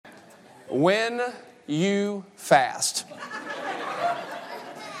When you fast.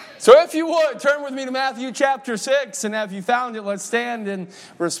 So if you would, turn with me to Matthew chapter 6, and if you found it, let's stand in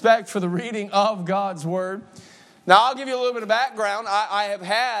respect for the reading of God's Word. Now, I'll give you a little bit of background. I have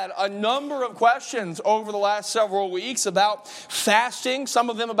had a number of questions over the last several weeks about fasting,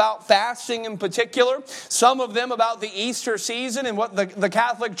 some of them about fasting in particular, some of them about the Easter season and what the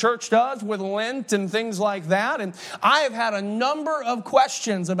Catholic Church does with Lent and things like that. And I have had a number of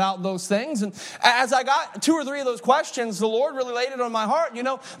questions about those things. And as I got 2 or 3 of those questions, the Lord really laid it on my heart. You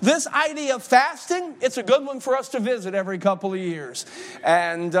know, this idea of fasting, it's a good one for us to visit every couple of years.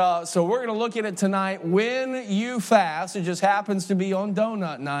 And so we're going to look at it tonight. When you fast, it just happens to be on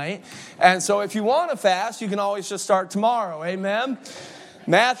donut night. And so if you want to fast, you can always just start tomorrow. Amen.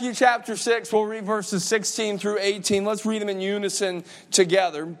 Matthew chapter 6, we'll read verses 16 through 18. Let's read them in unison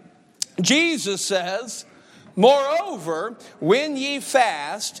together. Jesus says, "Moreover, when ye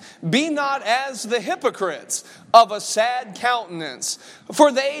fast, be not as the hypocrites of a sad countenance,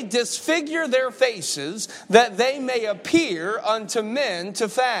 for they disfigure their faces, that they may appear unto men to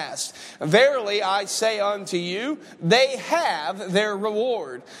fast. Verily I say unto you, they have their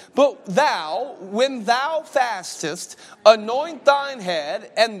reward. But thou, when thou fastest, anoint thine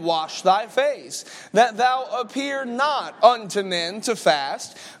head and wash thy face, that thou appear not unto men to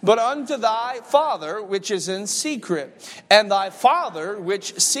fast, but unto thy Father which is in secret. And thy Father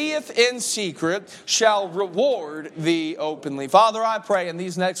which seeth in secret shall reward thee openly." Father, I pray in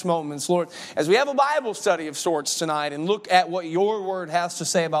these next moments, Lord, as we have a Bible study of sorts tonight and look at what your word has to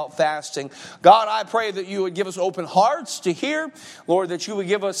say about fasting, God, I pray that you would give us open hearts to hear, Lord, that you would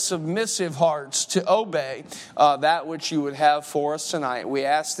give us submissive hearts to obey that which you would have for us tonight. We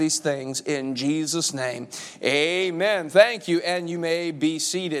ask these things in Jesus' name. Amen. Thank you, and you may be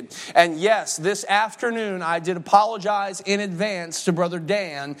seated. And yes, this afternoon I did apologize in advance to Brother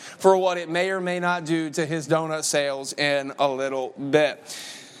Dan for what it may or may not do to his donut sales in a little bit.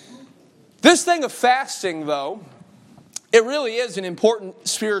 This thing of fasting, though, it really is an important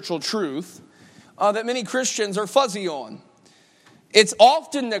spiritual truth that many Christians are fuzzy on. It's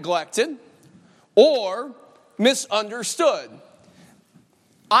often neglected or misunderstood.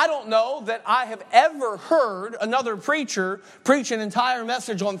 I don't know that I have ever heard another preacher preach an entire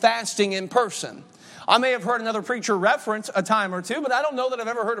message on fasting in person. I may have heard another preacher reference a time or two, but I don't know that I've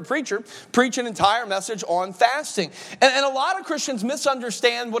ever heard a preacher preach an entire message on fasting. And a lot of Christians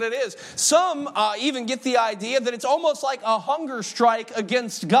misunderstand what it is. Some even get the idea that it's almost like a hunger strike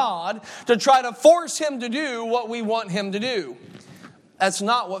against God to try to force him to do what we want him to do. That's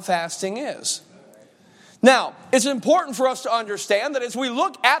not what fasting is. Now, it's important for us to understand that as we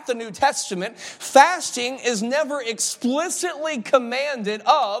look at the New Testament, fasting is never explicitly commanded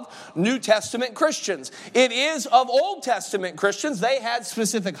of New Testament Christians. It is of Old Testament Christians. They had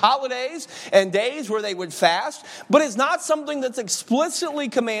specific holidays and days where they would fast, but it's not something that's explicitly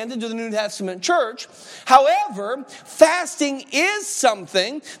commanded to the New Testament church. However, fasting is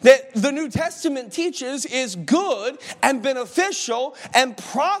something that the New Testament teaches is good and beneficial and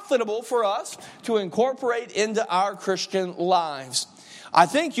profitable for us to incorporate into our Christian lives. I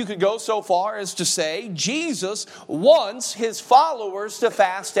think you could go so far as to say Jesus wants his followers to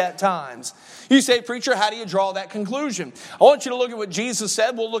fast at times. You say, "Preacher, how do you draw that conclusion?" I want you to look at what Jesus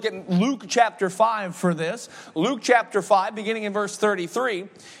said. We'll look at Luke chapter 5 for this. Luke chapter 5, beginning in verse 33.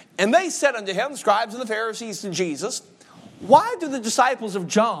 "And they said unto him," the scribes and the Pharisees to Jesus, "Why do the disciples of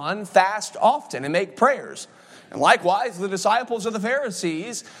John fast often and make prayers? And likewise the disciples of the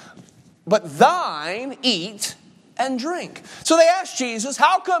Pharisees, but thine eat and drink." So they asked Jesus,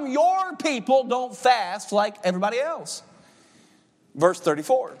 "How come your people don't fast like everybody else?" Verse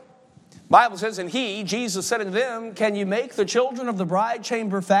 34. Bible says, "And he, Jesus, said unto them, Can you make the children of the bride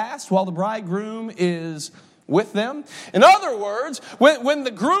chamber fast while the bridegroom is with them?" In other words, when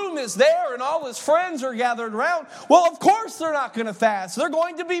the groom is there and all his friends are gathered around, well, of course they're not going to fast. They're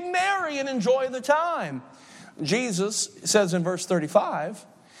going to be merry and enjoy the time. Jesus says in verse 35,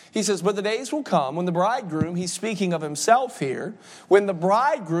 he says, "But the days will come when the bridegroom," he's speaking of himself here, "when the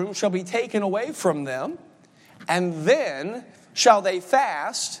bridegroom shall be taken away from them, and then shall they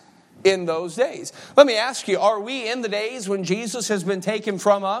fast in those days." Let me ask you, are we in the days when Jesus has been taken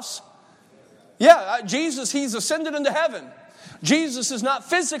from us? Yeah, Jesus, he's ascended into heaven. Jesus is not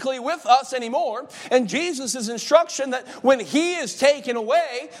physically with us anymore. And Jesus' instruction that when he is taken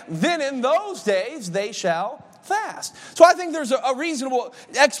away, then in those days they shall fast. So I think there's a reasonable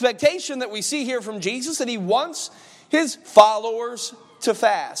expectation that we see here from Jesus that he wants his followers to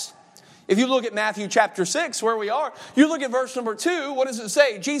fast. If you look at Matthew chapter 6, where we are, you look at verse number 2, what does it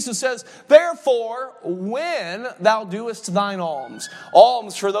say? Jesus says, therefore, when thou doest thine alms.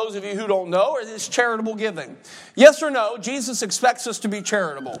 Alms, for those of you who don't know, is charitable giving. Yes or no, Jesus expects us to be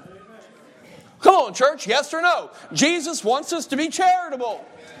charitable. Come on, church, yes or no? Jesus wants us to be charitable.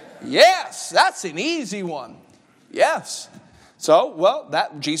 Yes, that's an easy one. Yes. So, well,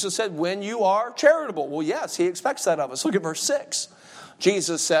 that Jesus said, when you are charitable. Well, yes, he expects that of us. Look at verse 6.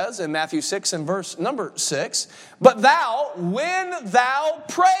 Jesus says in Matthew 6 and verse number 6, but thou, when thou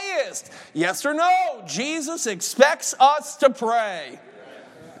prayest. Yes or no? Jesus expects us to pray.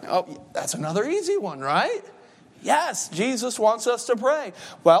 Oh, that's another easy one, right? Yes, Jesus wants us to pray.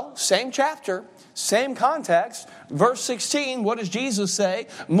 Well, same chapter, same context. Verse 16, what does Jesus say?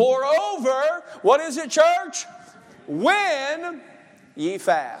 Moreover, what is it, church? When ye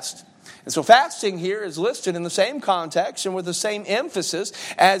fast. And so fasting here is listed in the same context and with the same emphasis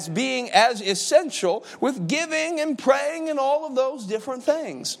as being as essential with giving and praying and all of those different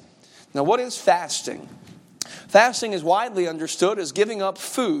things. Now, what is fasting? Fasting is widely understood as giving up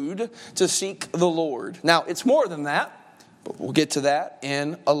food to seek the Lord. Now, it's more than that, but we'll get to that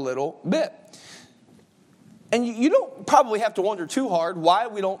in a little bit. And you don't probably have to wonder too hard why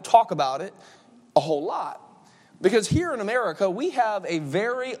we don't talk about it a whole lot. Because here in America, we have a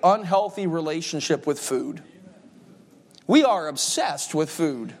very unhealthy relationship with food. We are obsessed with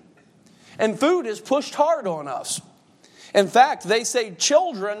food. And food is pushed hard on us. In fact, they say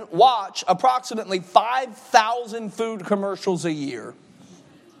children watch approximately 5,000 food commercials a year.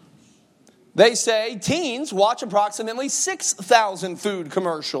 They say teens watch approximately 6,000 food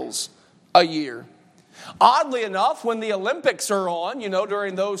commercials a year. Oddly enough, when the Olympics are on,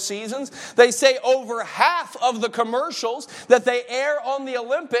 during those seasons, they say over half of the commercials that they air on the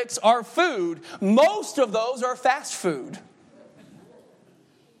Olympics are food. Most of those are fast food.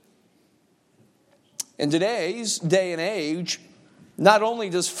 In today's day and age, not only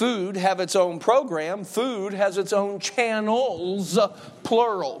does food have its own program, food has its own channels,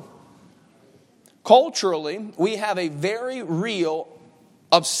 plural. Culturally, we have a very real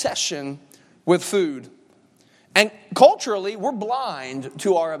obsession with food. And culturally, we're blind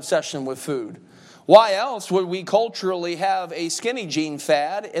to our obsession with food. Why else would we culturally have a skinny jean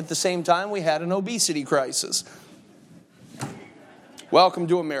fad at the same time we had an obesity crisis? Welcome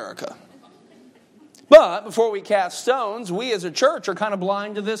to America. But before we cast stones, we as a church are kind of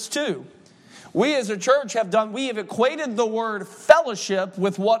blind to this too. We as a church have equated the word fellowship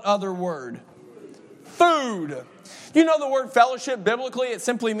with what other word? Food. You know the word fellowship biblically, it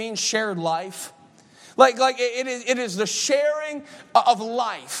simply means shared life. Like it is the sharing of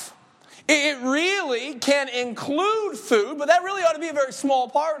life. It really can include food, but that really ought to be a very small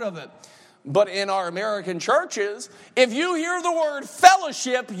part of it. But in our American churches, if you hear the word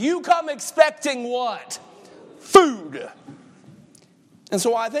fellowship, you come expecting what? Food. And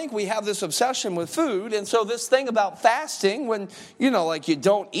so I think we have this obsession with food. And so this thing about fasting, when, you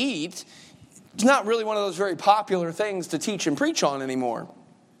don't eat, it's not really one of those very popular things to teach and preach on anymore.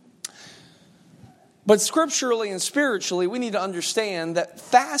 But scripturally and spiritually, we need to understand that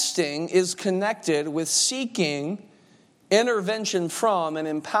fasting is connected with seeking intervention from and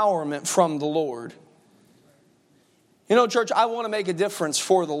empowerment from the Lord. Church, I want to make a difference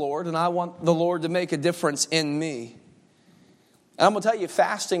for the Lord, and I want the Lord to make a difference in me. And I'm going to tell you,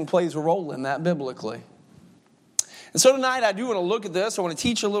 fasting plays a role in that biblically. And so tonight I do want to look at this. I want to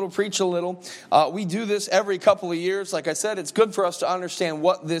teach a little, preach a little. We do this every couple of years. Like I said, it's good for us to understand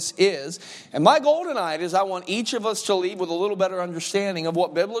what this is. And my goal tonight is I want each of us to leave with a little better understanding of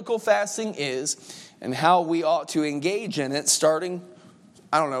what biblical fasting is and how we ought to engage in it starting,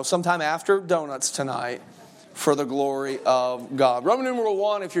 sometime after donuts tonight for the glory of God. Roman numeral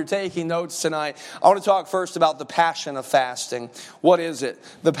 1, if you're taking notes tonight, I want to talk first about the passion of fasting. What is it?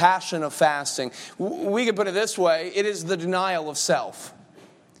 The passion of fasting. We can put it this way. It is the denial of self.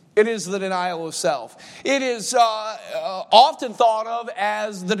 It is the denial of self. It is often thought of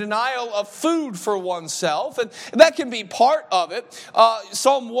as the denial of food for oneself, and that can be part of it.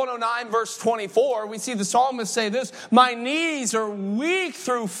 Psalm 109, verse 24, we see the psalmist say this, my knees are weak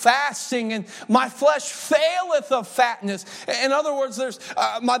through fasting, and my flesh faileth of fatness. In other words,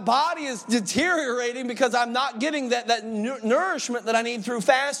 my body is deteriorating because I'm not getting that nourishment that I need through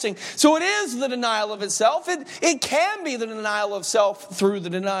fasting. So it is the denial of itself. It can be the denial of self through the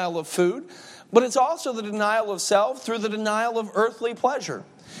denial of food, but it's also the denial of self through the denial of earthly pleasure.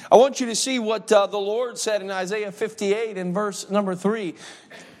 I want you to see what the Lord said in Isaiah 58 in verse number 3.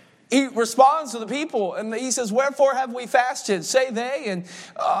 He responds to the people and he says, wherefore have we fasted? Say they,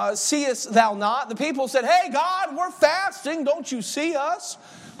 and seest thou not? The people said, hey God, we're fasting. Don't you see us?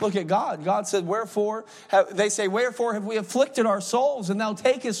 Look at God. God said, wherefore have we afflicted our souls, and thou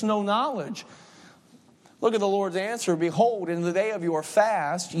takest no knowledge? Look at the Lord's answer. Behold, in the day of your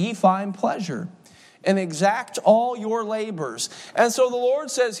fast ye find pleasure, and exact all your labors. And so the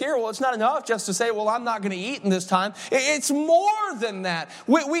Lord says here, well, it's not enough just to say, well, I'm not going to eat in this time. It's more than that.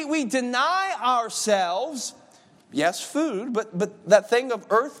 We deny ourselves, yes, food, but that thing of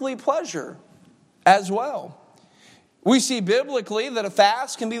earthly pleasure as well. We see biblically that a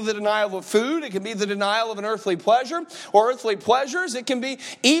fast can be the denial of food. It can be the denial of an earthly pleasure or earthly pleasures. It can be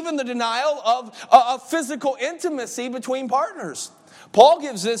even the denial of physical intimacy between partners. Paul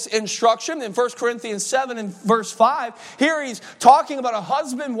gives this instruction in 1 Corinthians 7 and verse 5. Here he's talking about a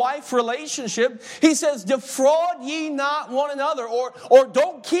husband-wife relationship. He says, defraud ye not one another, or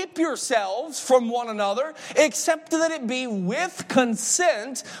don't keep yourselves from one another, except that it be with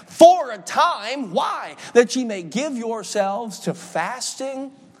consent for a time. Why? That ye may give yourselves to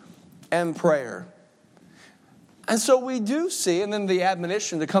fasting and prayer. And so we do see, and then the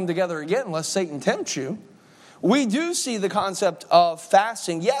admonition to come together again, lest Satan tempt you. We do see the concept of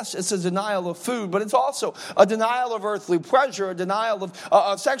fasting. Yes, it's a denial of food, but it's also a denial of earthly pleasure, a denial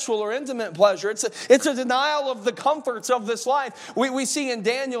of sexual or intimate pleasure. It's a denial of the comforts of this life. We see in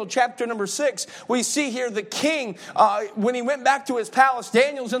Daniel chapter number 6, we see here the king, when he went back to his palace,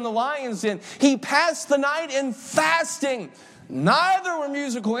 Daniel's in the lion's den. He passed the night in fasting. Neither were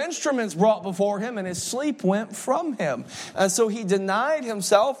musical instruments brought before him, and his sleep went from him. And so he denied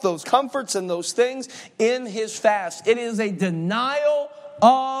himself those comforts and those things in his fast. It is a denial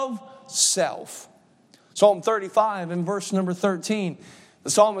of self. Psalm 35 and verse number 13. The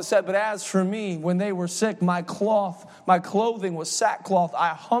psalmist said, but as for me, when they were sick, my clothing was sackcloth. I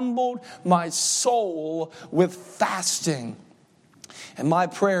humbled my soul with fasting, and my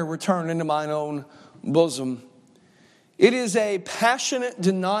prayer returned into mine own bosom. It is a passionate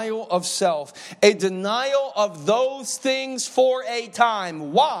denial of self, a denial of those things for a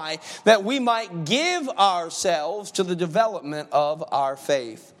time. Why? That we might give ourselves to the development of our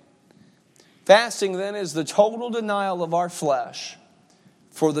faith. Fasting then is the total denial of our flesh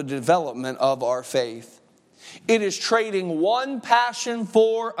for the development of our faith. It is trading one passion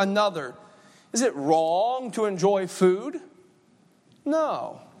for another. Is it wrong to enjoy food?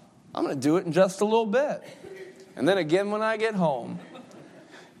 No. I'm going to do it in just a little bit. And then again when I get home.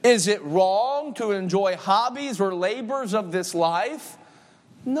 Is it wrong to enjoy hobbies or labors of this life?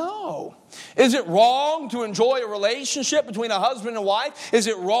 No. Is it wrong to enjoy a relationship between a husband and wife? Is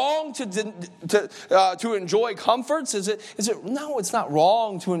it wrong to enjoy comforts? No, it's not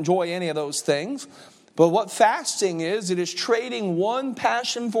wrong to enjoy any of those things. But what fasting is, it is trading one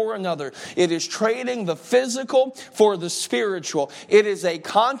passion for another. It is trading the physical for the spiritual. It is a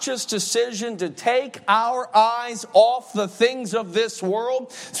conscious decision to take our eyes off the things of this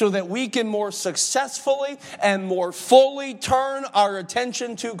world so that we can more successfully and more fully turn our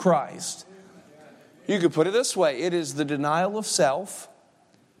attention to Christ. You could put it this way. It is the denial of self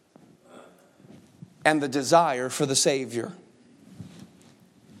and the desire for the Savior.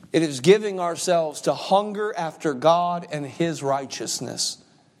 It is giving ourselves to hunger after God and His righteousness.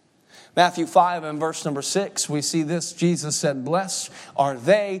 Matthew 5 and verse number 6, we see this. Jesus said, blessed are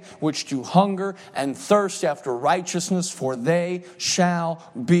they which do hunger and thirst after righteousness, for they shall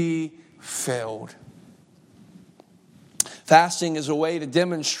be filled. Fasting is a way to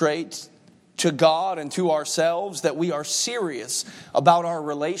demonstrate to God and to ourselves that we are serious about our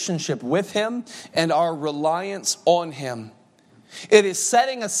relationship with Him and our reliance on Him. It is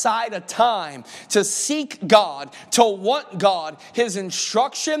setting aside a time to seek God, to want God, His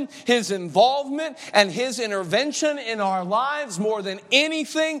instruction, His involvement, and His intervention in our lives more than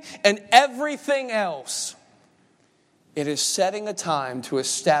anything and everything else. It is setting a time to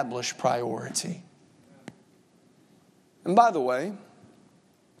establish priority. And by the way,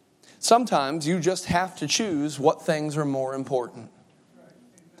 sometimes you just have to choose what things are more important.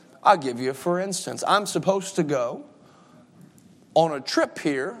 I'll give you, for instance, I'm supposed to go on a trip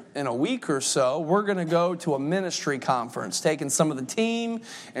here in a week or so. We're going to go to a ministry conference, taking some of the team,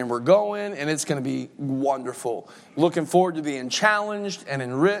 and we're going, and it's going to be wonderful. Looking forward to being challenged and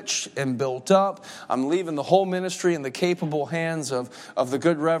enriched and built up. I'm leaving the whole ministry in the capable hands of the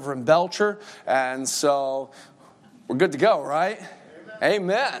good Reverend Belcher, and so we're good to go, right?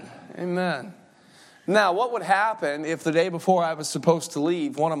 Amen. Amen. Now, what would happen if the day before I was supposed to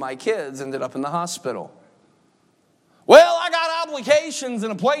leave, one of my kids ended up in the hospital? Well, I got obligations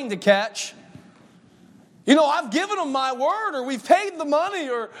and a plane to catch. I've given them my word, or we've paid the money,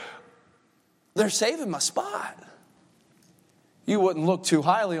 or they're saving my spot. You wouldn't look too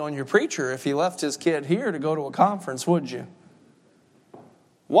highly on your preacher if he left his kid here to go to a conference, would you?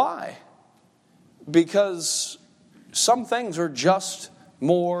 Why? Because some things are just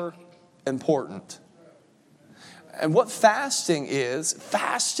more important. And what fasting is,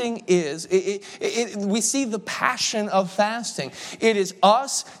 we see the passion of fasting. It is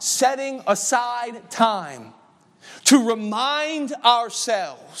us setting aside time to remind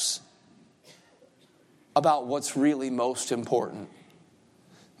ourselves about what's really most important.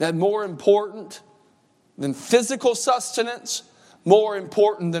 That more important than physical sustenance, more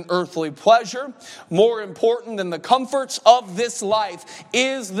important than earthly pleasure, more important than the comforts of this life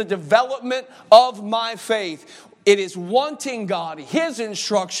is the development of my faith. It is wanting God, His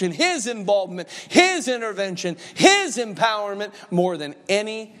instruction, His involvement, His intervention, His empowerment more than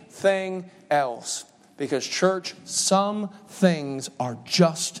anything else. Because, church, some things are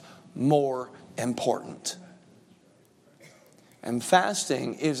just more important. And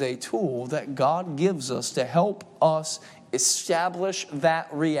fasting is a tool that God gives us to help us establish that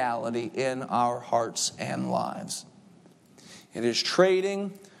reality in our hearts and lives. It is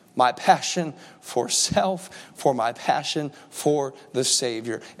trading my passion for self for my passion for the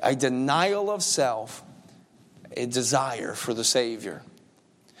Savior. A denial of self, a desire for the Savior.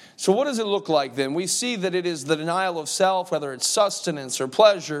 So what does it look like then? We see that it is the denial of self, whether it's sustenance or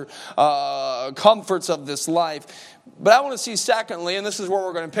pleasure, comforts of this life. But I want to see secondly, and this is where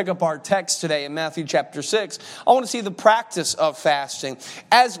we're going to pick up our text today in Matthew chapter 6, I want to see the practice of fasting.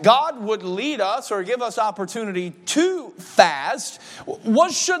 As God would lead us or give us opportunity to fast,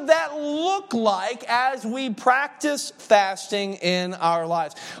 what should that look like as we practice fasting in our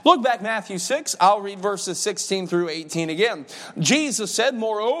lives? Look back Matthew 6, I'll read verses 16 through 18 again. Jesus said,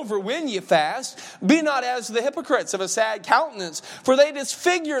 "Moreover, when ye fast, be not as the hypocrites of a sad countenance, for they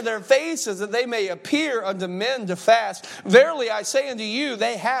disfigure their faces, that they may appear unto men to fast. Verily I say unto you,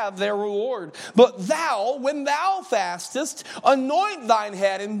 they have their reward. But thou, when thou fastest, anoint thine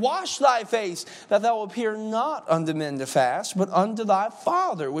head and wash thy face, that thou appear not unto men to fast, but unto thy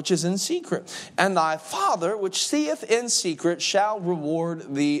Father which is in secret. And thy Father which seeth in secret shall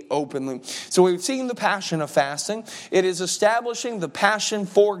reward thee openly." So we've seen the passion of fasting. It is establishing the passion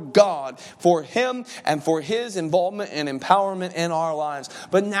for God, for Him, and for His involvement and empowerment in our lives.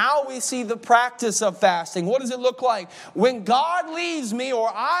 But now we see the practice of fasting. What does it look like? When God leads me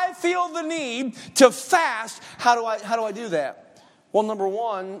or I feel the need to fast, how do I do that? Well, number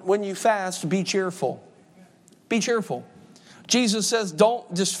one, when you fast, be cheerful. Be cheerful. Jesus says,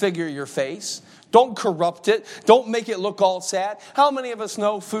 don't disfigure your face. Don't corrupt it. Don't make it look all sad. How many of us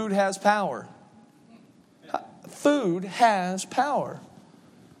know food has power? Food has power.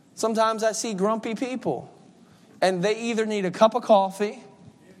 Sometimes I see grumpy people, and they either need a cup of coffee,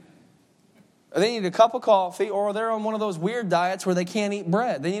 or they're on one of those weird diets where they can't eat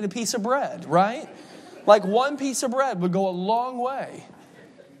bread. They need a piece of bread, right? Like one piece of bread would go a long way.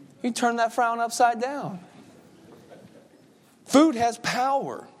 You turn that frown upside down. Food has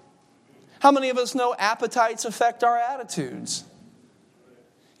power. How many of us know appetites affect our attitudes?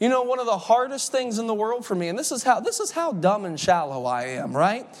 You know, one of the hardest things in the world for me, and this is how dumb and shallow I am,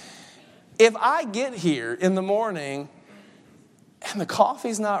 right? If I get here in the morning and the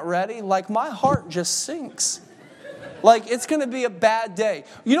coffee's not ready, like my heart just sinks. Like it's going to be a bad day.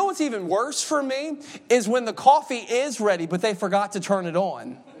 You know what's even worse for me is when the coffee is ready, but they forgot to turn it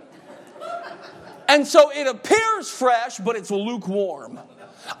on. And so it appears fresh, but it's lukewarm.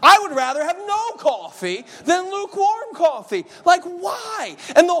 I would rather have no coffee than lukewarm coffee. Like, why?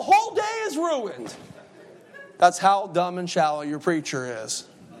 And the whole day is ruined. That's how dumb and shallow your preacher is.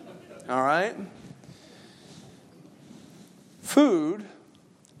 All right? Food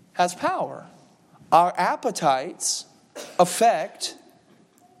has power. Our appetites affect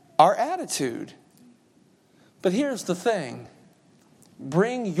our attitude. But here's the thing.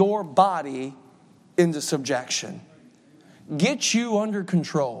 Bring your body into subjection. Get you under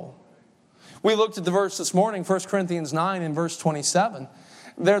control. We looked at the verse this morning, 1 Corinthians 9 and verse 27.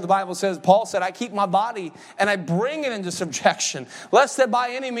 There the Bible says, Paul said, "I keep my body and I bring it into subjection, lest that by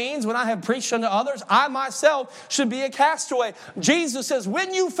any means, when I have preached unto others, I myself should be a castaway." Jesus says,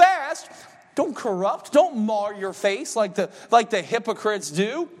 when you fast, don't corrupt, don't mar your face like the hypocrites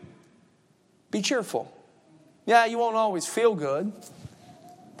do. Be cheerful. Yeah, you won't always feel good,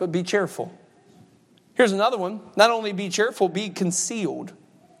 but be cheerful. Here's another one. Not only be cheerful, be concealed.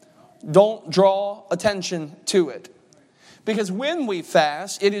 Don't draw attention to it. Because when we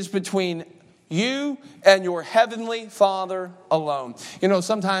fast, it is between you and your heavenly Father alone. You know,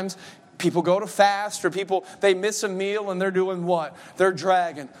 sometimes people go to fast, or people, they miss a meal and they're doing what? They're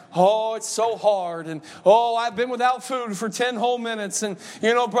dragging. Oh, it's so hard. And, oh, I've been without food for 10 whole minutes. And,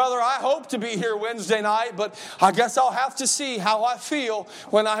 brother, I hope to be here Wednesday night, but I guess I'll have to see how I feel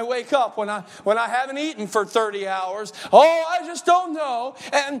when I wake up, when I haven't eaten for 30 hours. Oh, I just don't know.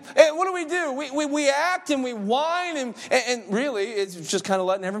 And what do? We act and we whine, and really, it's just kind of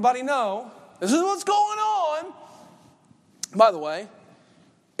letting everybody know this is what's going on. By the way,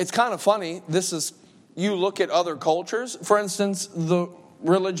 it's kind of funny. You look at other cultures, for instance, the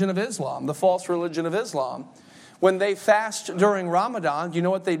religion of Islam, the false religion of Islam. When they fast during Ramadan, do you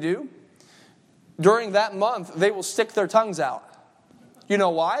know what they do? During that month, they will stick their tongues out. You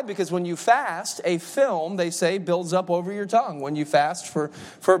know why? Because when you fast, a film, they say, builds up over your tongue when you fast for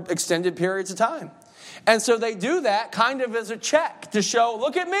extended periods of time. And so they do that kind of as a check to show,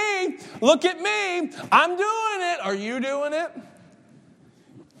 look at me, I'm doing it. Are you doing it?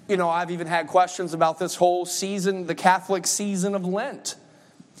 I've even had questions about this whole season, the Catholic season of Lent.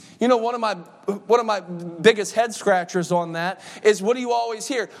 One of my biggest head scratchers on that is, what do you always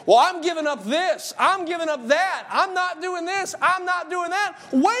hear? Well, I'm giving up this. I'm giving up that. I'm not doing this. I'm not doing that.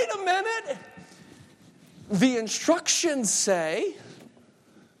 Wait a minute. The instructions say,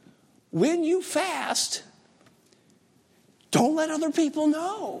 when you fast, don't let other people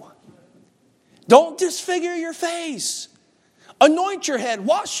know. Don't disfigure your face. Anoint your head,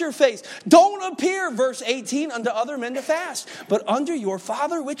 wash your face. Don't appear, verse 18, unto other men to fast, but unto your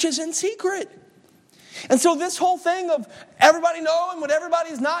Father which is in secret. And so this whole thing of everybody knowing what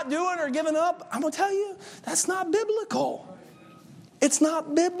everybody's not doing or giving up, I'm going to tell you, that's not biblical. It's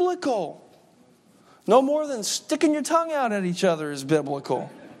not biblical. No more than sticking your tongue out at each other is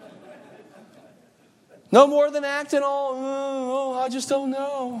biblical. No more than acting all, I just don't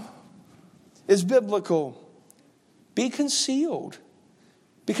know, is biblical. Be concealed.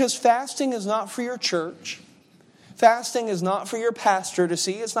 Because fasting is not for your church. Fasting is not for your pastor to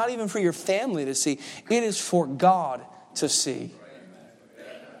see. It's not even for your family to see. It is for God to see.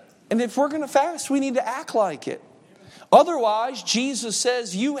 And if we're going to fast, we need to act like it. Otherwise, Jesus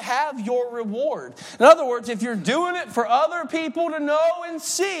says you have your reward. In other words, if you're doing it for other people to know and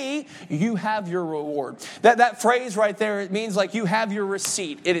see, you have your reward. That phrase right there, it means like you have your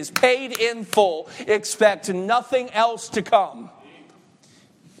receipt. It is paid in full. Expect nothing else to come.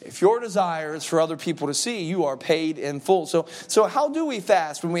 If your desire is for other people to see, you are paid in full. So how do we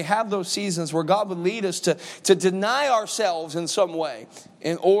fast when we have those seasons where God would lead us to deny ourselves in some way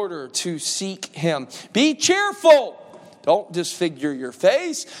in order to seek Him? Be cheerful. Don't disfigure your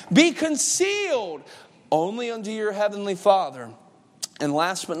face. Be concealed only unto your heavenly Father. And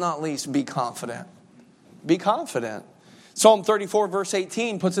last but not least, be confident. Be confident. Psalm 34 verse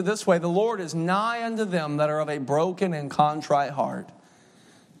 18 puts it this way: the Lord is nigh unto them that are of a broken and contrite heart,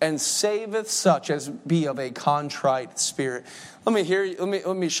 and saveth such as be of a contrite spirit. Let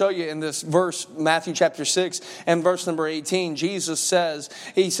me show you in this verse, Matthew chapter 6 and verse number 18. Jesus says,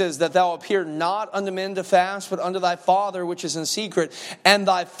 He says, that thou appear not unto men to fast, but unto thy Father which is in secret. And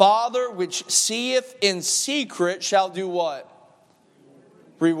thy Father which seeth in secret shall do what?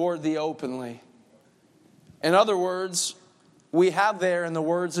 Reward thee openly. In other words, we have there in the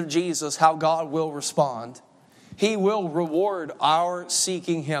words of Jesus how God will respond. He will reward our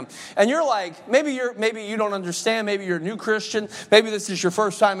seeking Him. And you're like, maybe you don't understand. Maybe you're a new Christian. Maybe this is your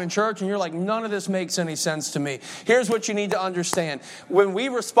first time in church and you're like, none of this makes any sense to me. Here's what you need to understand. When we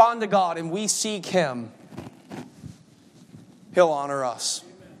respond to God and we seek Him, He'll honor us.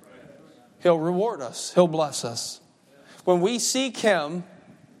 He'll reward us. He'll bless us. When we seek Him,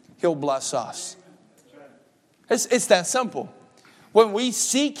 He'll bless us. It's that simple. When we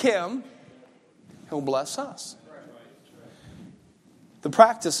seek Him, He'll bless us. The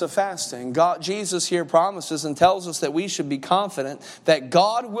practice of fasting. Jesus here promises and tells us that we should be confident that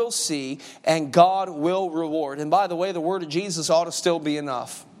God will see and God will reward. And by the way, the word of Jesus ought to still be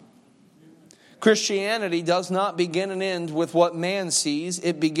enough. Christianity does not begin and end with what man sees.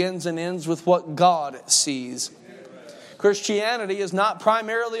 It begins and ends with what God sees. Christianity is not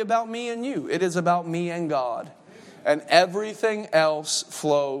primarily about me and you. It is about me and God. And everything else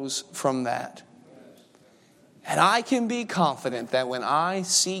flows from that. And I can be confident that when I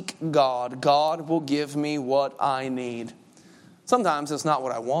seek God, God will give me what I need. Sometimes it's not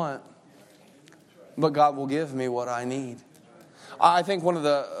what I want, but God will give me what I need. I think one of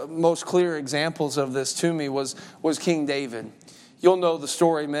the most clear examples of this to me was King David. You'll know the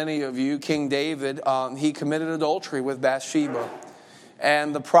story, many of you. King David, he committed adultery with Bathsheba.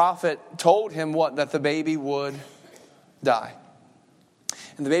 And the prophet told him what? That the baby would die.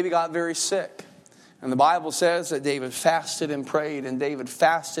 And the baby got very sick. And the Bible says that David fasted and prayed, and David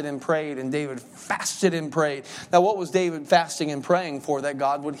fasted and prayed, and David fasted and prayed. Now, what was David fasting and praying for? That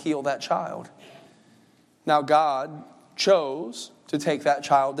God would heal that child. Now, God chose to take that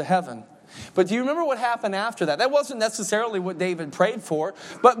child to heaven. But do you remember what happened after that? That wasn't necessarily what David prayed for,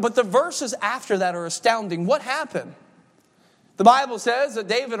 but the verses after that are astounding. What happened? The Bible says that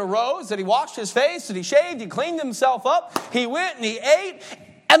David arose, that he washed his face, that he shaved, he cleaned himself up, he went and he ate,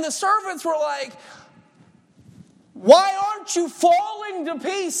 and the servants were like, "Why aren't you falling to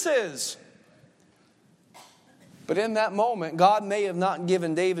pieces?" But in that moment, God may have not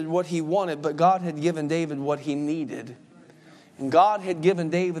given David what he wanted, but God had given David what he needed. And God had given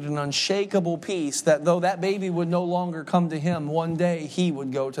David an unshakable peace that though that baby would no longer come to him, one day he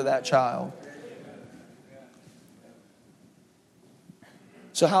would go to that child.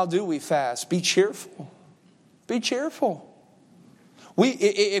 So how do we fast? Be cheerful. Be cheerful.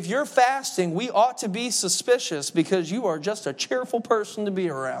 If you're fasting, we ought to be suspicious because you are just a cheerful person to be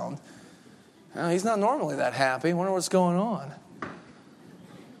around. He's not normally that happy. I wonder what's going on.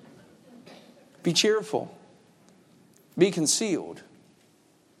 Be cheerful. Be concealed.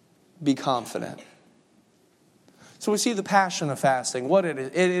 Be confident. So we see the passion of fasting. What it is.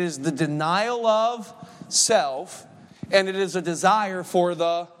 It is the denial of self, and it is a desire for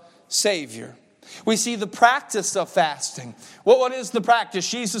the Savior. We see the practice of fasting. What is the practice?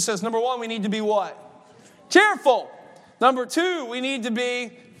 Jesus says, number one, we need to be what? Cheerful. Number two, we need to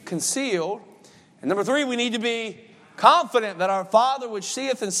be concealed. And number three, we need to be confident that our Father which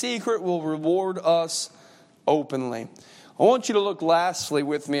seeth in secret will reward us openly. I want you to look lastly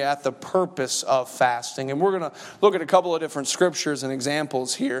with me at the purpose of fasting. And we're going to look at a couple of different scriptures and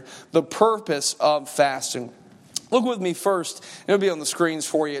examples here. The purpose of fasting. Look with me first. It'll be on the screens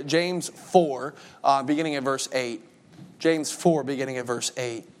for you. James 4, beginning at verse 8. James 4, beginning at verse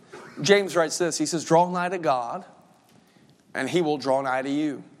 8. James writes this. He says, "Draw nigh to God, and He will draw nigh to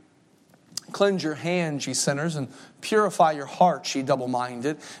you. Cleanse your hands, ye sinners, and purify your hearts, ye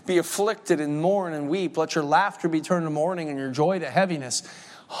double-minded. Be afflicted and mourn and weep. Let your laughter be turned to mourning and your joy to heaviness.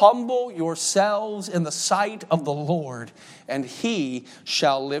 Humble yourselves in the sight of the Lord, and He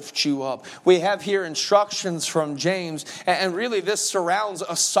shall lift you up." We have here instructions from James, and really this surrounds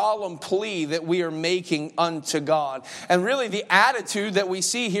a solemn plea that we are making unto God. And really the attitude that we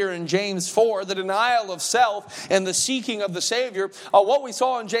see here in James 4, the denial of self and the seeking of the Savior, what we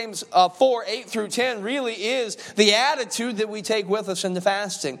saw in James 4, 8 through 10 really is the attitude that we take with us into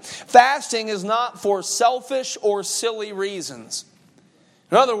fasting. Fasting is not for selfish or silly reasons.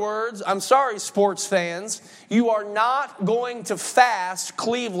 In other words, I'm sorry, sports fans, you are not going to fast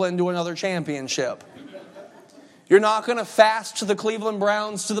Cleveland to another championship. You're not going to fast the Cleveland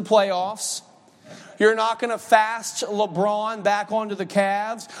Browns to the playoffs. You're not going to fast LeBron back onto the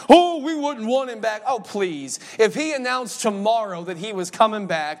Cavs. Oh, we wouldn't want him back. Oh, please. If he announced tomorrow that he was coming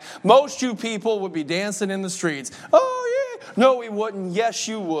back, most you people would be dancing in the streets. Oh, yeah. No, we wouldn't. Yes,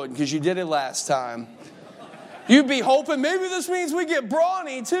 you would, because you did it last time. You'd be hoping maybe this means we get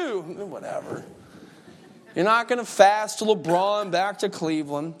Bronny too. Whatever. You're not going to fast LeBron back to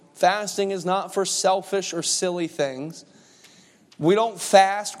Cleveland. Fasting is not for selfish or silly things. We don't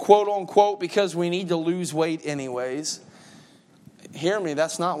fast, quote unquote, because we need to lose weight anyways. Hear me,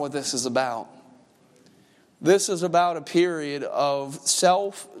 that's not what this is about. This is about a period of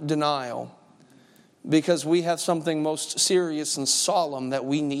self-denial because we have something most serious and solemn that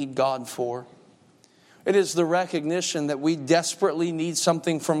we need God for. It is the recognition that we desperately need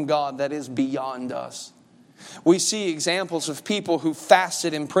something from God that is beyond us. We see examples of people who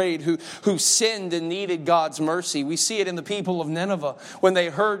fasted and prayed, who sinned and needed God's mercy. We see it in the people of Nineveh. When they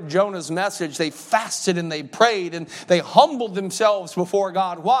heard Jonah's message, they fasted and they prayed and they humbled themselves before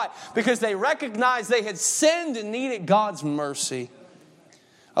God. Why? Because they recognized they had sinned and needed God's mercy.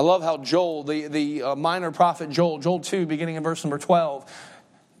 I love how Joel, the minor prophet Joel 2, beginning in verse number 12,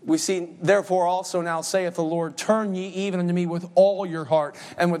 we see, "Therefore also now saith the Lord, turn ye even unto me with all your heart,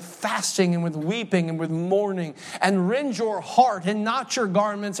 and with fasting, and with weeping, and with mourning, and rend your heart, and not your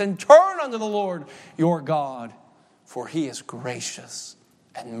garments, and turn unto the Lord your God. For He is gracious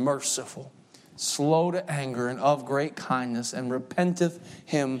and merciful, slow to anger, and of great kindness, and repenteth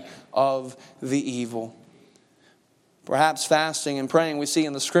Him of the evil." Perhaps fasting and praying we see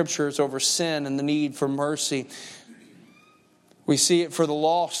in the Scriptures over sin and the need for mercy. We see it for the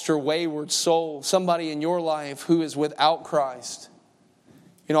lost or wayward soul, somebody in your life who is without Christ.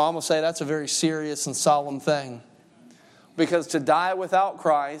 I'm going to say that's a very serious and solemn thing. Because to die without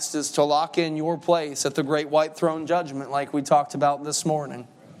Christ is to lock in your place at the great white throne judgment like we talked about this morning.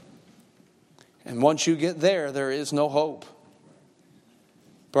 And once you get there, there is no hope.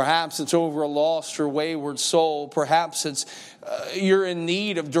 Perhaps it's over a lost or wayward soul. Perhaps it's you're in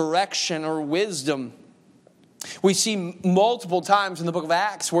need of direction or wisdom. We see multiple times in the book of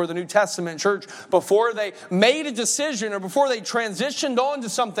Acts where the New Testament church, before they made a decision or before they transitioned on to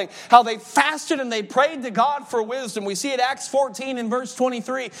something, how they fasted and they prayed to God for wisdom. We see it Acts 14 and verse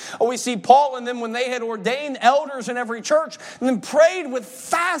 23. We see Paul and them when they had ordained elders in every church and then prayed with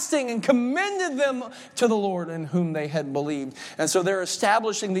fasting and commended them to the Lord in whom they had believed. And so they're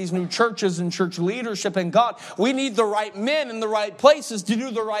establishing these new churches and church leadership. And God, we need the right men in the right places to do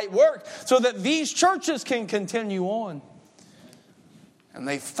the right work so that these churches can continue on. And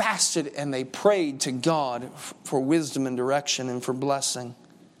they fasted and they prayed to God for wisdom and direction and for blessing.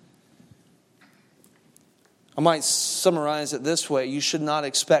 I might summarize it this way. You should not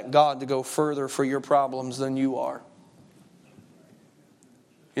expect God to go further for your problems than you are.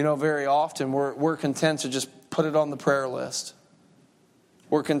 You know, very often we're content to just put it on the prayer list.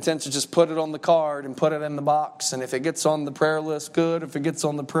 We're content to just put it on the card and put it in the box. And if it gets on the prayer list, good. If it gets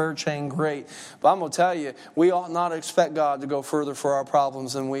on the prayer chain, great. But I'm going to tell you, we ought not expect God to go further for our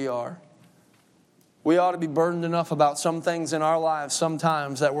problems than we are. We ought to be burdened enough about some things in our lives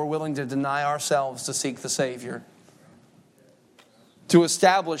sometimes that we're willing to deny ourselves to seek the Savior. To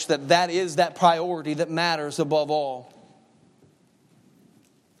establish that that is that priority that matters above all.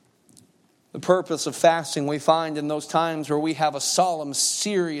 The purpose of fasting we find in those times where we have a solemn,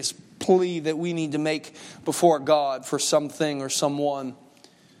 serious plea that we need to make before God for something or someone.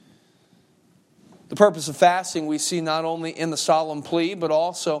 The purpose of fasting we see not only in the solemn plea, but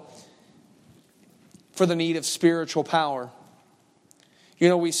also for the need of spiritual power. You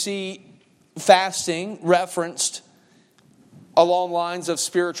know, we see fasting referenced along lines of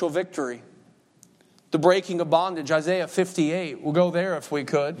spiritual victory. The breaking of bondage, Isaiah 58. We'll go there if we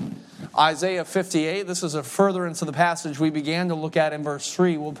could. Isaiah 58, this is a furtherance of the passage we began to look at in verse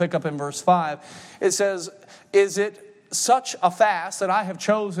 3. We'll pick up in verse 5. It says, "Is it such a fast that I have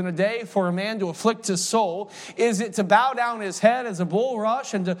chosen a day for a man to afflict his soul? Is it to bow down his head as a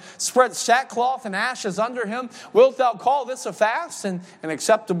bulrush and to spread sackcloth and ashes under him? Wilt thou call this a fast and an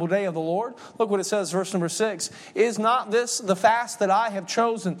acceptable day of the Lord?" Look what it says, verse number 6. "Is not this the fast that I have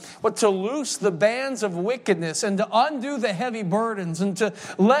chosen, but to loose the bands of wickedness and to undo the heavy burdens and to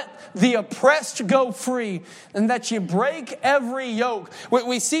let the oppressed go free and that you break every yoke?"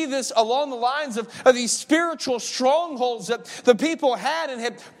 We see this along the lines of these spiritual strongholds that the people had and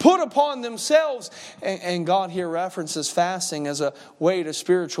had put upon themselves. And God here references fasting as a way to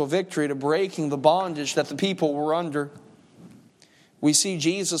spiritual victory, to breaking the bondage that the people were under. We see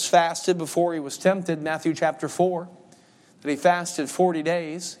Jesus fasted before he was tempted, Matthew chapter 4. That he fasted 40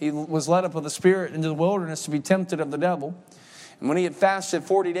 days. He was led up of the Spirit into the wilderness to be tempted of the devil. And when he had fasted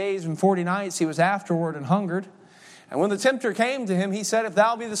 40 days and 40 nights, he was afterward and hungered. And when the tempter came to him, he said, "If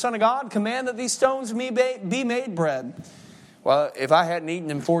thou be the Son of God, command that these stones be made bread." Well, if I hadn't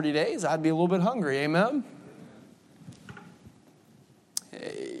eaten in 40 days, I'd be a little bit hungry. Amen?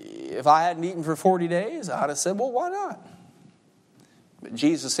 If I hadn't eaten for 40 days, I'd have said, well, why not? But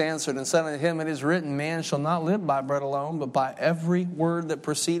Jesus answered and said unto him, "It is written, man shall not live by bread alone, but by every word that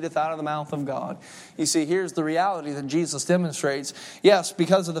proceedeth out of the mouth of God." You see, here's the reality that Jesus demonstrates. Yes,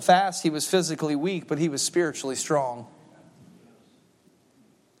 because of the fast, he was physically weak, but he was spiritually strong.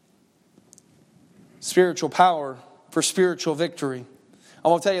 Spiritual power for spiritual victory. I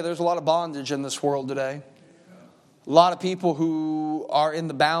want to tell you, there's a lot of bondage in this world today. A lot of people who are in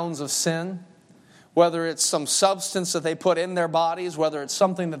the bounds of sin. Whether it's some substance that they put in their bodies, whether it's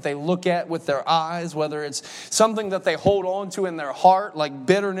something that they look at with their eyes, whether it's something that they hold on to in their heart, like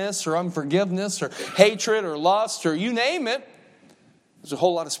bitterness or unforgiveness or hatred or lust or you name it. There's a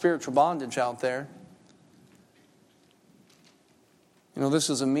whole lot of spiritual bondage out there. You know, this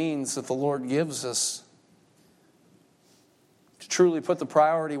is a means that the Lord gives us to truly put the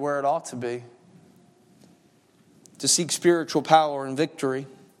priority where it ought to be. To seek spiritual power and victory.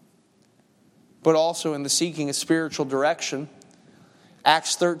 But also in the seeking of spiritual direction.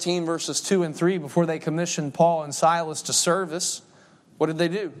 Acts 13 verses 2 and 3, before they commissioned Paul and Silas to service, what did they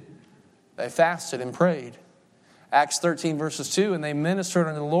do? They fasted and prayed. Acts 13 verses 2, "And they ministered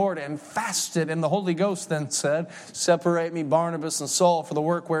unto the Lord and fasted, and the Holy Ghost then said, Separate me Barnabas and Saul for the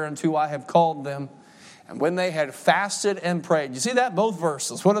work whereunto I have called them. And when they had fasted and prayed." You see that? Both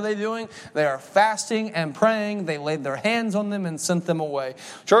verses. What are they doing? They are fasting and praying. They laid their hands on them and sent them away.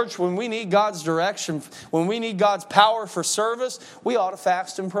 Church, when we need God's direction, when we need God's power for service, we ought to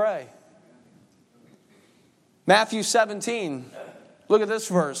fast and pray. Matthew 17. Look at this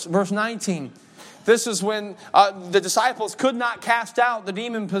verse. Verse 19. This is when the disciples could not cast out the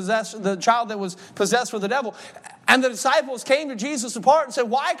demon-possessed, the child that was possessed with the devil. And the disciples came to Jesus apart and said,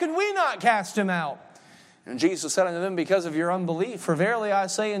 why could we not cast him out? And Jesus said unto them, because of your unbelief. For verily I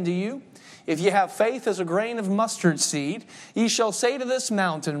say unto you, if ye have faith as a grain of mustard seed, ye shall say to this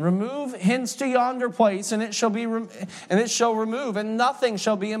mountain, remove hence to yonder place, and it shall remove, and nothing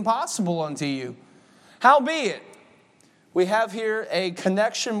shall be impossible unto you. Howbeit, we have here a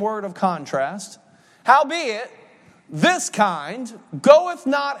connection word of contrast. Howbeit, this kind goeth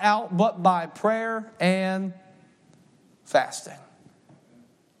not out but by prayer and fasting.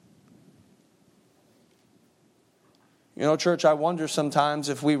 You know, church, I wonder sometimes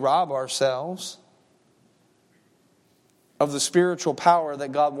if we rob ourselves of the spiritual power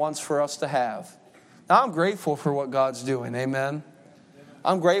that God wants for us to have. Now, I'm grateful for what God's doing. Amen.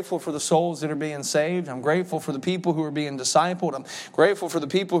 I'm grateful for the souls that are being saved. I'm grateful for the people who are being discipled. I'm grateful for the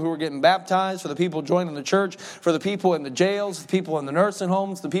people who are getting baptized, for the people joining the church, for the people in the jails, the people in the nursing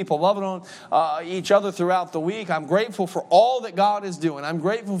homes, the people loving on each other throughout the week. I'm grateful for all that God is doing. I'm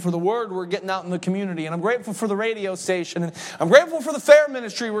grateful for the word we're getting out in the community. And I'm grateful for the radio station. And I'm grateful for the fair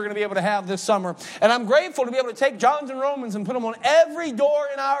ministry we're going to be able to have this summer. And I'm grateful to be able to take Johns and Romans and put them on every door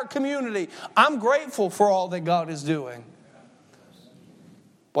in our community. I'm grateful for all that God is doing.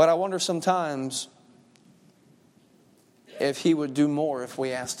 But I wonder sometimes if he would do more if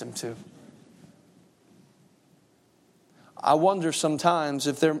we asked him to. I wonder sometimes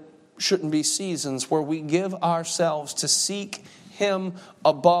if there shouldn't be seasons where we give ourselves to seek him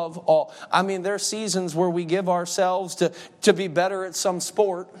above all. I mean, there are seasons where we give ourselves to be better at some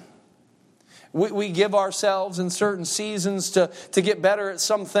sport. We give ourselves in certain seasons to get better at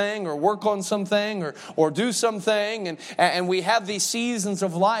something or work on something or do something. And we have these seasons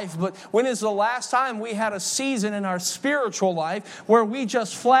of life. But when is the last time we had a season in our spiritual life where we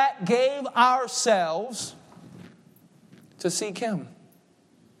just flat gave ourselves to seek him?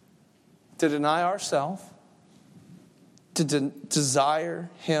 To deny ourselves. To desire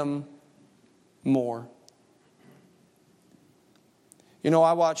him more. You know,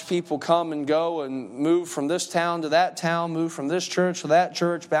 I watch people come and go and move from this town to that town, move from this church to that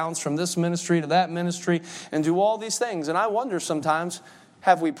church, bounce from this ministry to that ministry, and do all these things. And I wonder sometimes,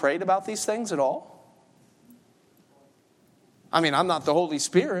 have we prayed about these things at all? I mean, I'm not the Holy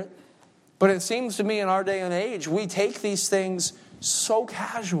Spirit, but it seems to me in our day and age, we take these things so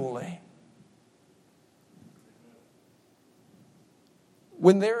casually.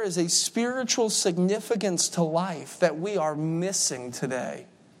 When there is a spiritual significance to life that we are missing today.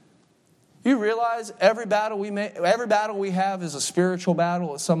 You realize every battle we have is a spiritual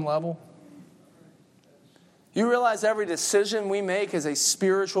battle at some level? You realize every decision we make is a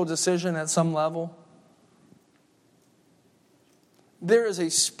spiritual decision at some level? There is a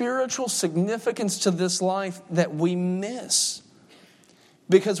spiritual significance to this life that we miss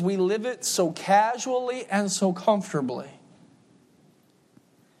because we live it so casually and so comfortably.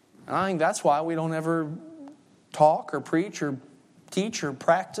 And I think that's why we don't ever talk or preach or teach or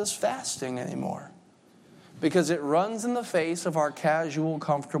practice fasting anymore. Because it runs in the face of our casual,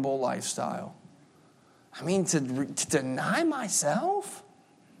 comfortable lifestyle. I mean, to deny myself?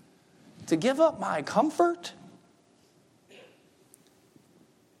 To give up my comfort?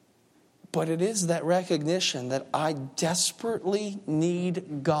 But it is that recognition that I desperately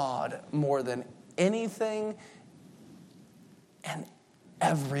need God more than anything and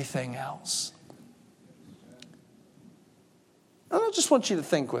everything else. And I just want you to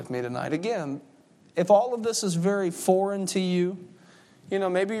think with me tonight. Again, if all of this is very foreign to you, you know,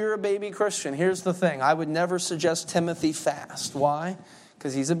 maybe you're a baby Christian. Here's the thing. I would never suggest Timothy fast. Why?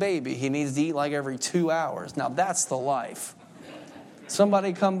 Because he's a baby. He needs to eat like every 2 hours. Now, that's the life.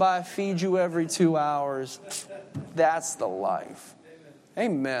 Somebody come by, feed you every 2 hours. That's the life.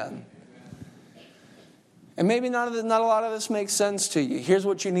 Amen. And maybe not a lot of this makes sense to you. Here's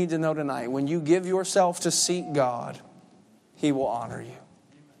what you need to know tonight. When you give yourself to seek God, he will honor you.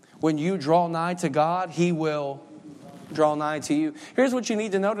 When you draw nigh to God, he will draw nigh to you. Here's what you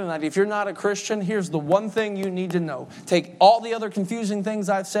need to know tonight. If you're not a Christian, here's the one thing you need to know. Take all the other confusing things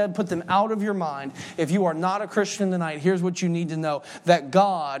I've said, put them out of your mind. If you are not a Christian tonight, here's what you need to know. That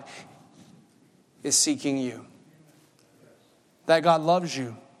God is seeking you. That God loves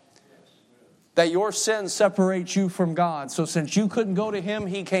you. That your sin separates you from God. So since you couldn't go to him,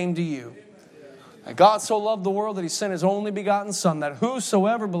 he came to you. And God so loved the world that he sent his only begotten Son, that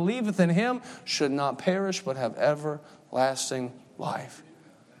whosoever believeth in him should not perish but have everlasting life.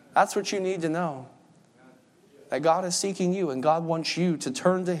 That's what you need to know. That God is seeking you and God wants you to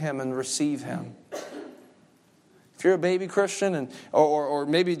turn to him and receive him. If you're a baby Christian or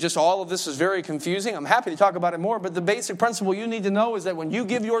maybe just all of this is very confusing, I'm happy to talk about it more. But the basic principle you need to know is that when you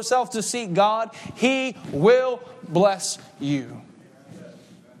give yourself to seek God, He will bless you.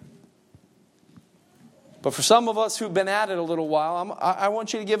 But for some of us who've been at it a little while, I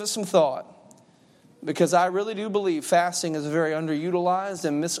want you to give it some thought. Because I really do believe fasting is a very underutilized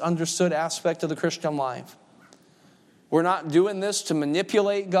and misunderstood aspect of the Christian life. We're not doing this to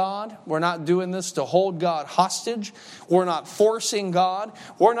manipulate God. We're not doing this to hold God hostage. We're not forcing God.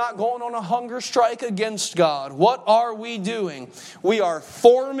 We're not going on a hunger strike against God. What are we doing? We are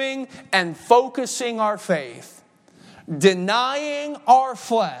forming and focusing our faith, denying our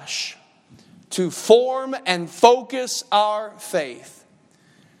flesh to form and focus our faith.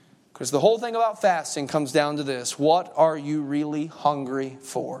 Because the whole thing about fasting comes down to this. What are you really hungry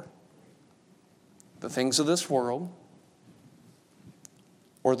for? The things of this world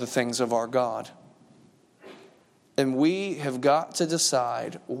or the things of our God? And we have got to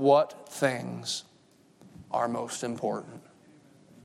decide what things are most important.